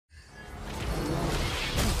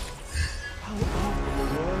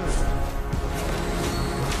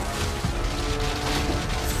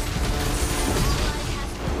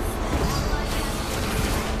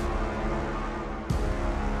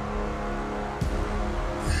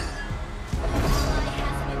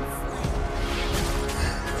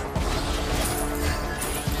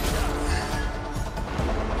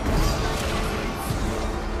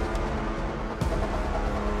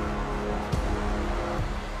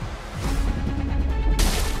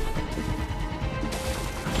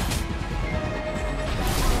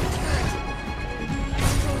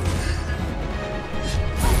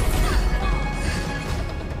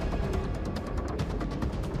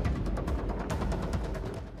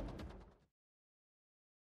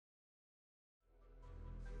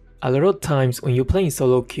A lot of times when you play in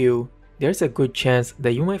solo queue, there's a good chance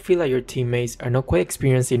that you might feel like your teammates are not quite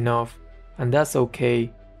experienced enough, and that's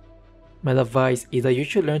okay. My advice is that you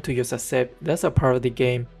should learn to just accept that's a part of the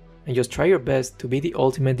game and just try your best to be the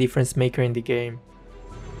ultimate difference maker in the game.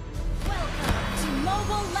 Welcome to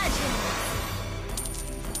Mobile Legends!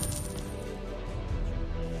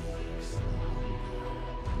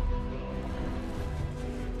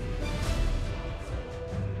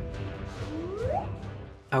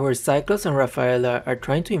 Our Cyclops and Rafaela are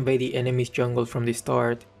trying to invade the enemy's jungle from the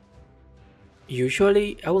start.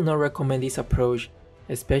 Usually, I will not recommend this approach,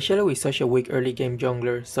 especially with such a weak early game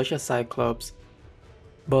jungler such as Cyclops.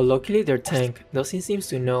 But luckily their tank doesn't seem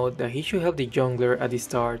to know that he should help the jungler at the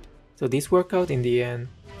start, so this worked out in the end.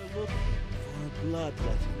 We're looking for a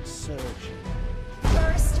bloodletting surgeon.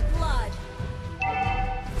 First blood.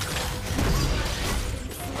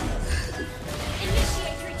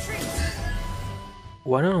 Initiate retreat.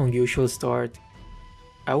 What an unusual start.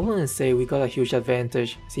 I wouldn't say we got a huge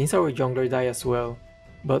advantage since our jungler died as well,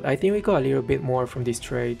 but I think we got a little bit more from this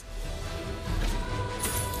trade.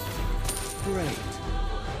 Great.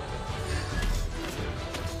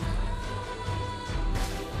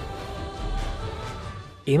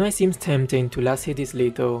 It might seem tempting to last hit this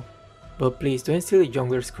little, but please don't steal the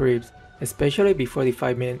jungler's creeps, especially before the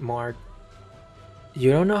 5-minute mark.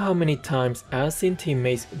 You don't know how many times I have seen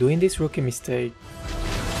teammates doing this rookie mistake.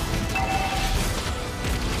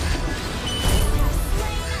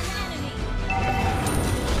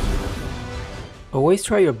 Always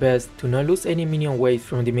try your best to not lose any minion waves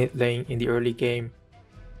from the mid lane in the early game.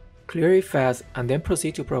 Clear it fast and then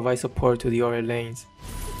proceed to provide support to the other lanes.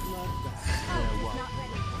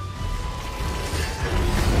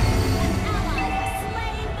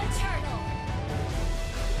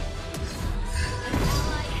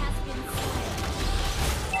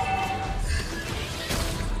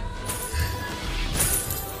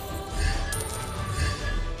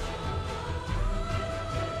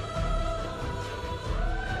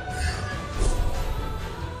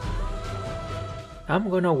 I'm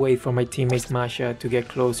gonna wait for my teammates Masha to get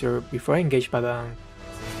closer before I engage Badang.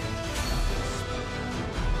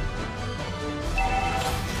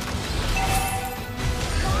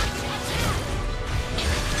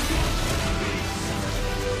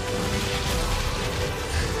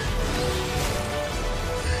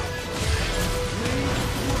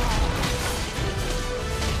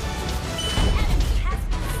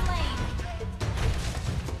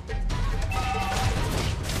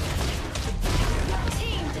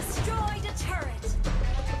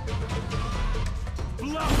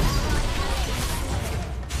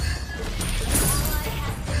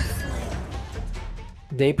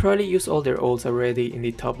 They probably used all their ults already in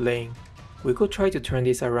the top lane. We could try to turn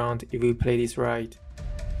this around if we play this right.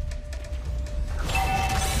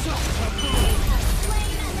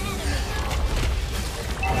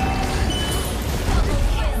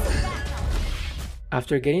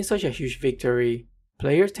 After getting such a huge victory,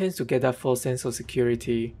 player tends to get that false sense of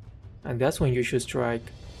security, and that's when you should strike.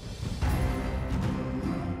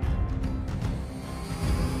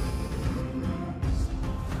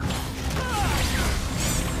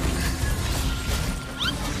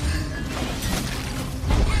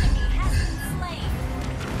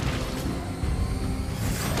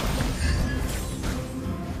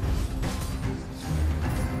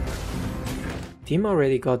 Team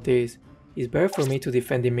already got this. It's better for me to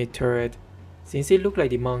defend the mid turret, since it looked like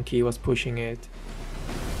the monkey was pushing it.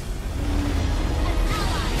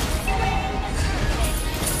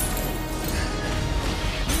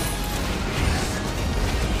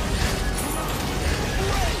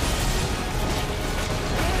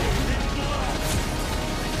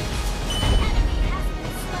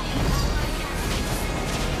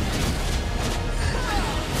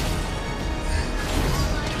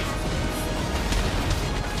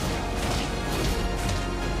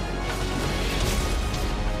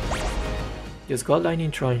 Just got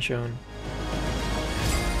lightning truncheon.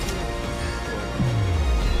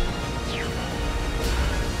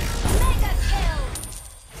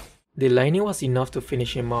 The lightning was enough to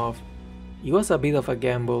finish him off. It was a bit of a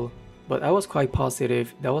gamble, but I was quite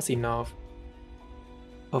positive that was enough.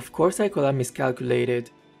 Of course I could have miscalculated,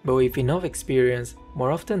 but with enough experience,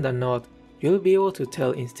 more often than not, you'll be able to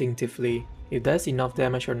tell instinctively if that's enough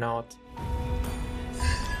damage or not.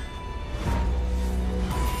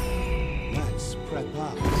 Prep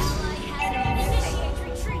up.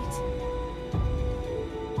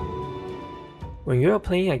 When you are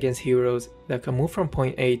playing against heroes that can move from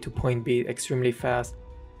point A to point B extremely fast,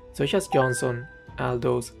 such as Johnson,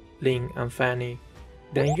 Aldous, Ling, and Fanny,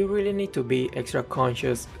 then you really need to be extra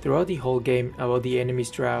conscious throughout the whole game about the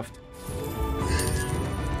enemy's draft.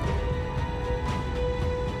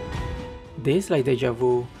 This like deja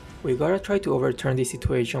vu, we gotta try to overturn the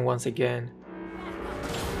situation once again.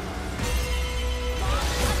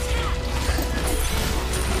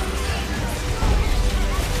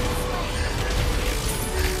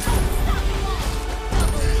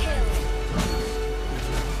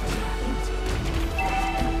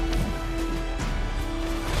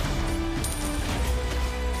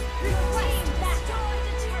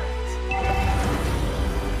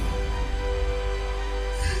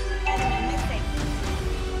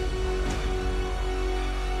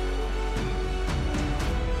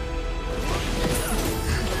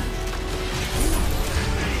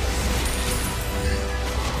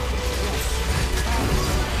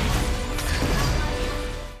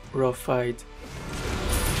 Rough fight.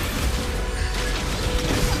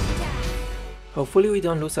 Hopefully we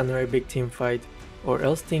don't lose another big team fight, or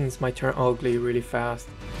else things might turn ugly really fast.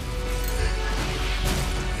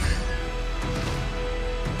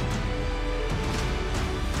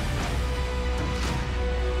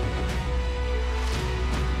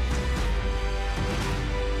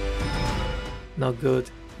 Not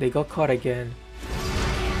good, they got caught again.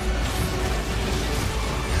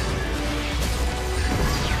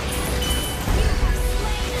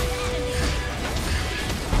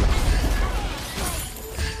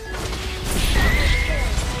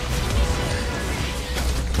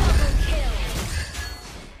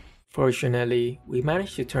 Fortunately, we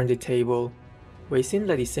managed to turn the table, but it seems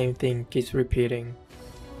like the same thing keeps repeating.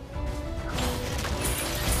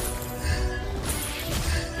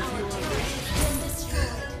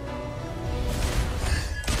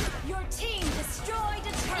 Your team destroyed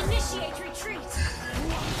a turret. Initiate retreat.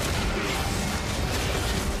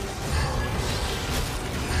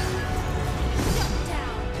 Shut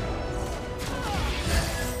down.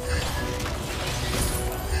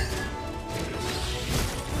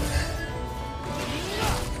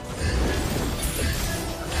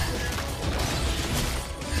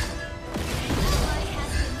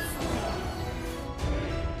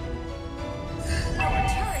 Our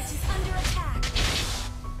turret is under attack.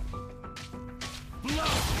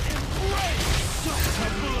 Blood embrace! Such a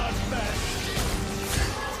bloodbath!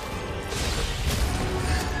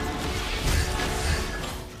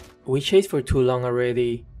 We chased for too long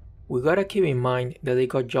already. We gotta keep in mind that they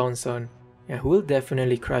got Johnson, and he will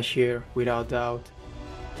definitely crash here without doubt.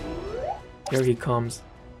 Here he comes.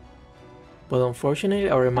 But unfortunately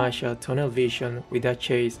our Masha tunnel vision with that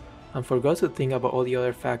chase and forgot to think about all the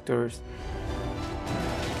other factors.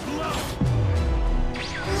 Blood!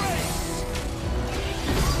 Embrace!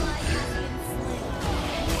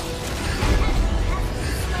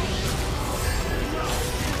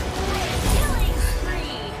 Killing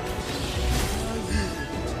spree.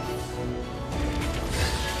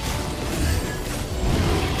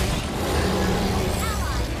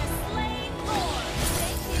 Ally has slain Lord.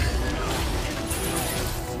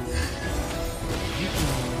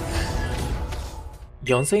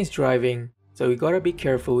 Johnson is driving, so we gotta be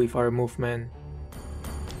careful with our movement.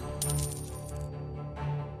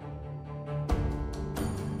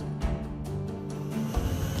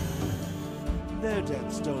 Their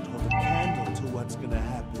deaths don't hold a candle to what's gonna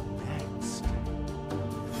happen next.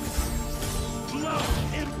 Blood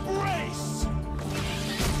embrace!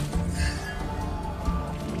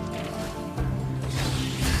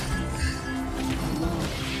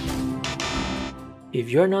 If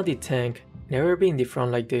you're not the tank, never be in the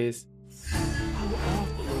front like this. How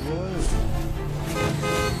awful a word.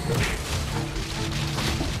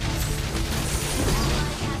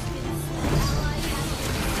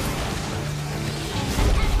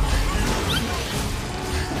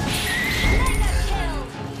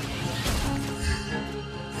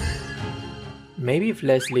 Maybe if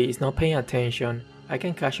Leslie is not paying attention, I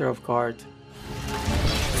can catch her off guard.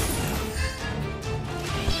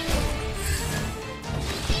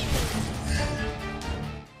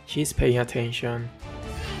 She's paying attention.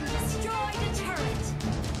 Destroy the turret.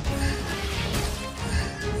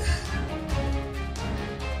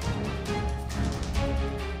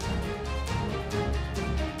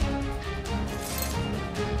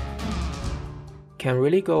 Can't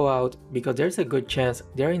really go out because there's a good chance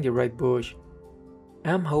they're in the right bush.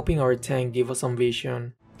 I'm hoping our tank give us some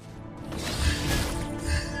vision.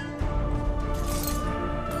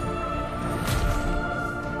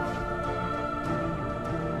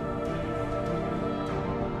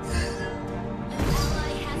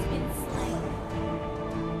 Ally has been slain.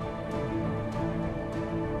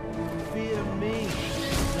 Fear me,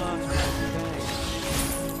 not my fate.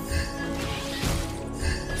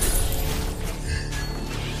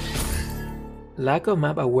 Lack of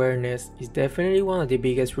map awareness is definitely one of the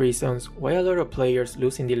biggest reasons why a lot of players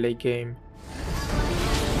lose in the late game.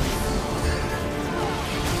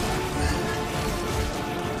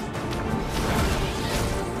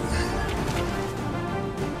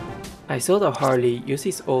 I saw that Harley use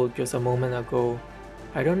his ult just a moment ago.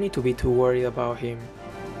 I don't need to be too worried about him.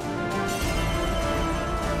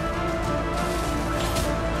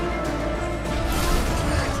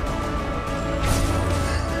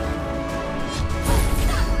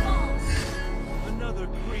 Another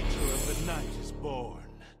creature of the night is born.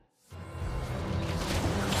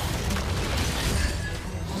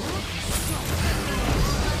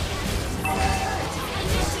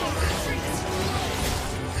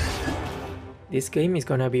 This game is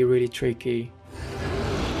gonna be really tricky.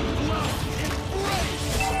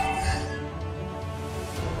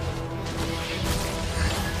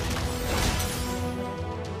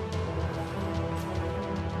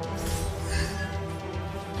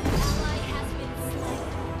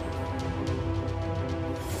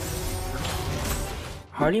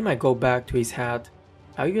 Harley might go back to his hat.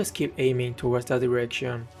 I'll just keep aiming towards that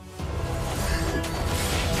direction.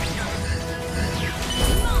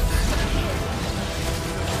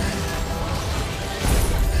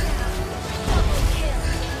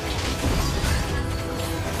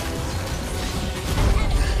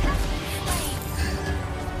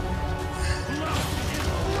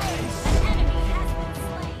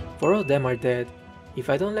 Four of them are dead.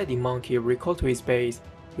 If I don't let the monkey recall to his base,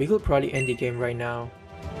 we could probably end the game right now.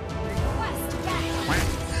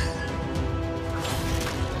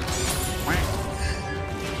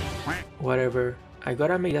 Whatever, I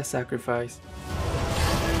gotta make that sacrifice.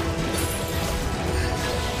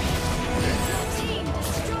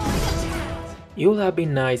 It would have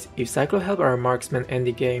been nice if Cyclo helped our marksman end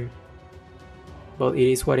the game, but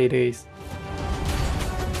it is what it is.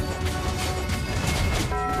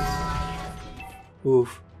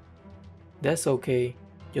 Oof. That's okay,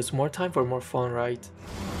 just more time for more fun, right?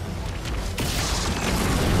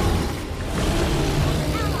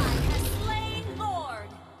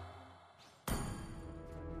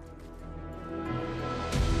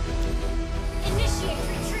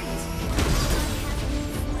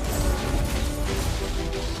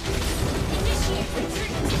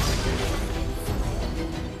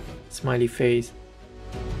 Smiley face.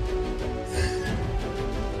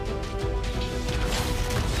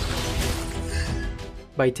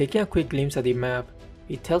 By taking a quick glimpse at the map,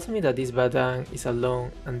 it tells me that this Badang is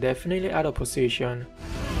alone and definitely out of position.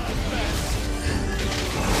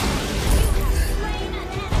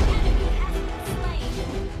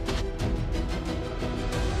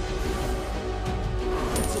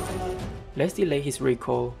 Let's delay his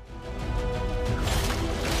recall.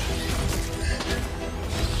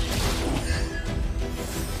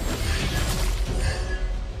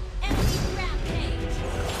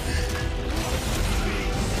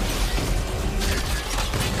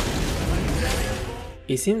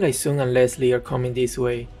 It seems like Sung and Leslie are coming this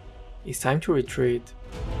way. It's time to retreat.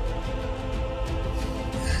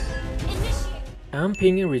 I'm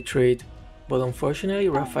pinging retreat, but unfortunately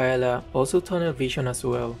Rafaela also tunnel vision as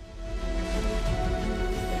well.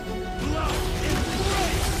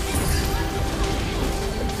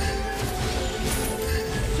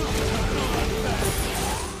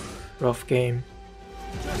 Rough game.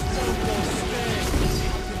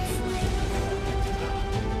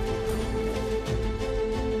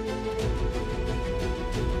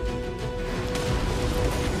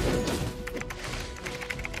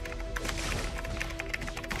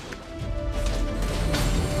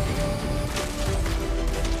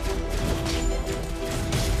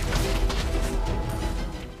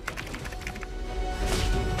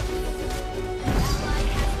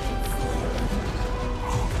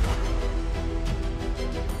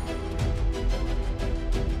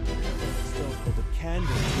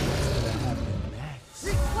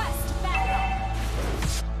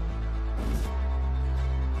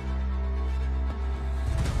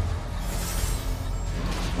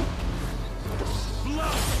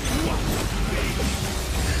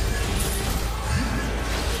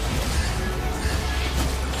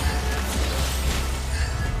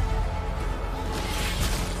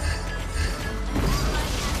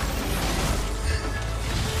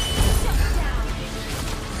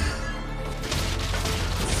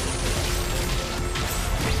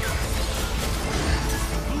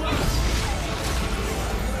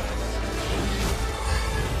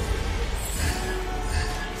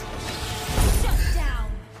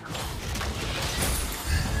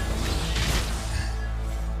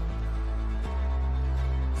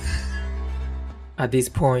 At this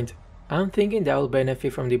point, I'm thinking that I will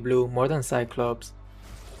benefit from the blue more than Cyclops,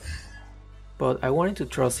 but I wanted to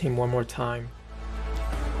trust him one more time.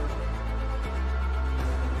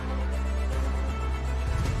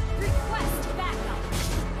 Request backup.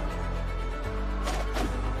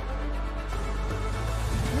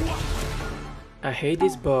 I hate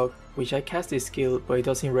this bug, which I cast this skill but it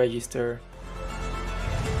doesn't register.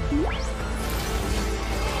 You have slain an enemy.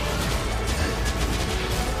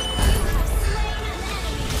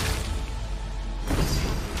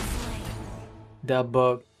 That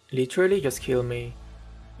bug literally just killed me.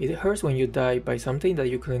 It hurts when you die by something that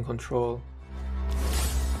you couldn't control.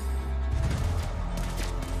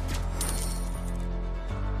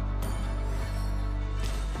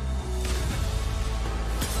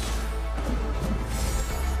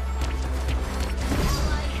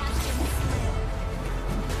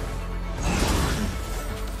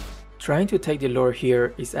 Trying to take the lore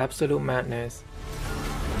here is absolute madness.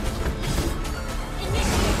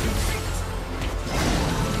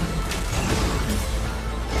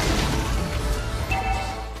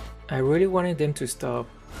 I really wanted them to stop.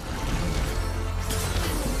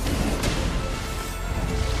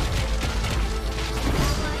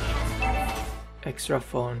 Extra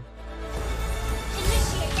fun.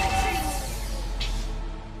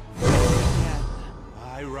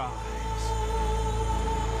 I rise.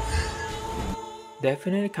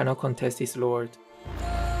 Definitely cannot contest this lord.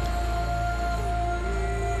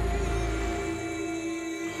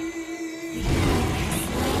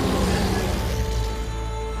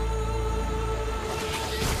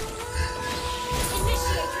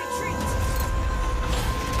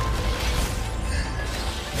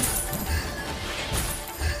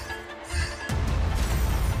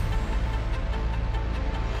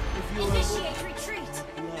 Initiate retreat.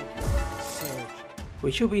 Surge.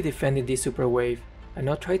 We should be defending this super wave and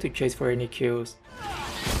not try to chase for any kills.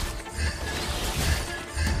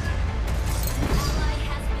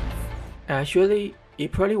 Actually,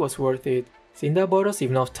 it probably was worth it, since that bought us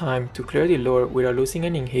enough time to clear the lore without losing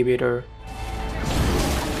an inhibitor.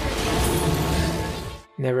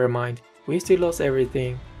 Never mind, we still lost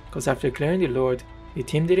everything, cause after clearing the lord, the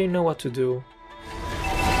team didn't know what to do.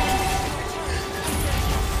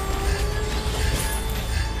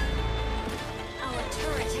 Our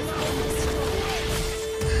turret has been destroyed.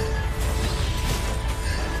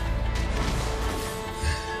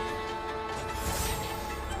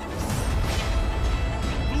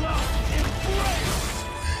 Blood embrace.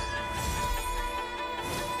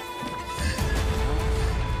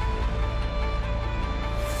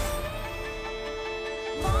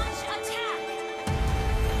 Launch attack.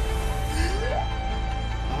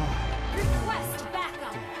 Request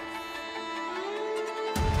backup.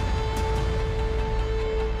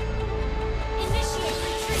 Initiate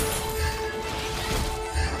retreat.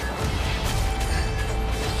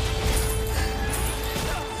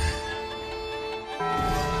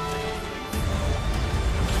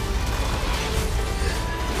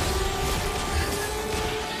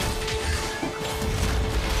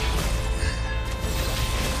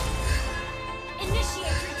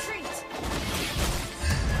 Initiate retreat.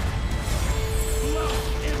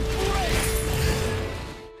 Blood embrace.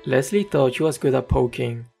 Leslie thought she was good at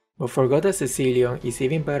poking, but forgot that Cecilion is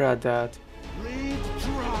even better at that. Bleed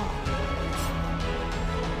dry.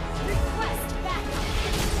 Request backup.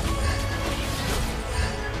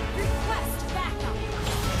 Request backup.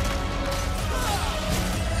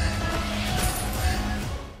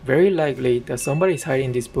 Very likely that somebody is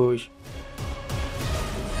hiding this bush.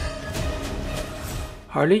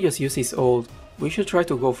 Harley just used his ult, we should try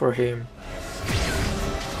to go for him.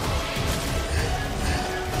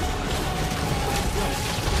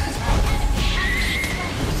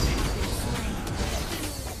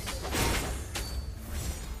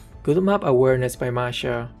 Good map awareness by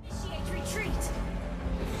Masha. Initiate retreat.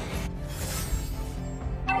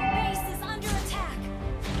 Our base is under attack.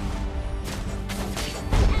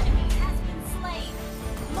 An enemy has been slain.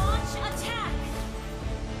 Launch attack.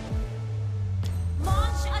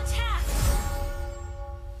 Launch attack.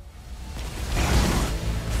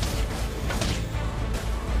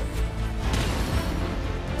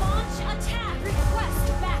 Launch attack. Request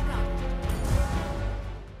backup.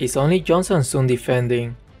 It's only Johnson soon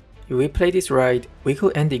defending. If we play this right, we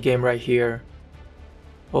could end the game right here.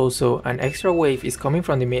 Also, an extra wave is coming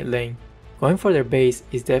from the mid lane. Going for their base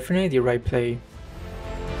is definitely the right play.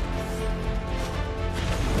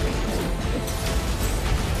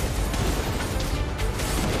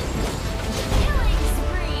 Killing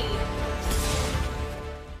spree.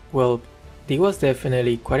 Well, this was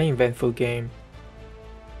definitely quite an eventful game.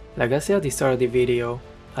 Like I said at the start of the video,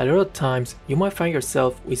 A lot of times you might find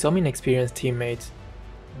yourself with some inexperienced teammates,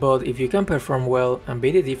 but if you can perform well and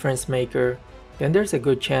be the difference maker, then there's a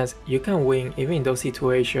good chance you can win even in those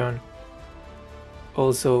situations.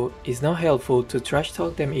 Also, it's not helpful to trash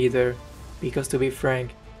talk them either, because to be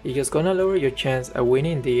frank, it's just gonna lower your chance at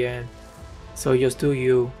winning in the end. So just do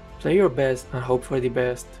you, play your best and hope for the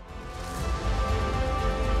best.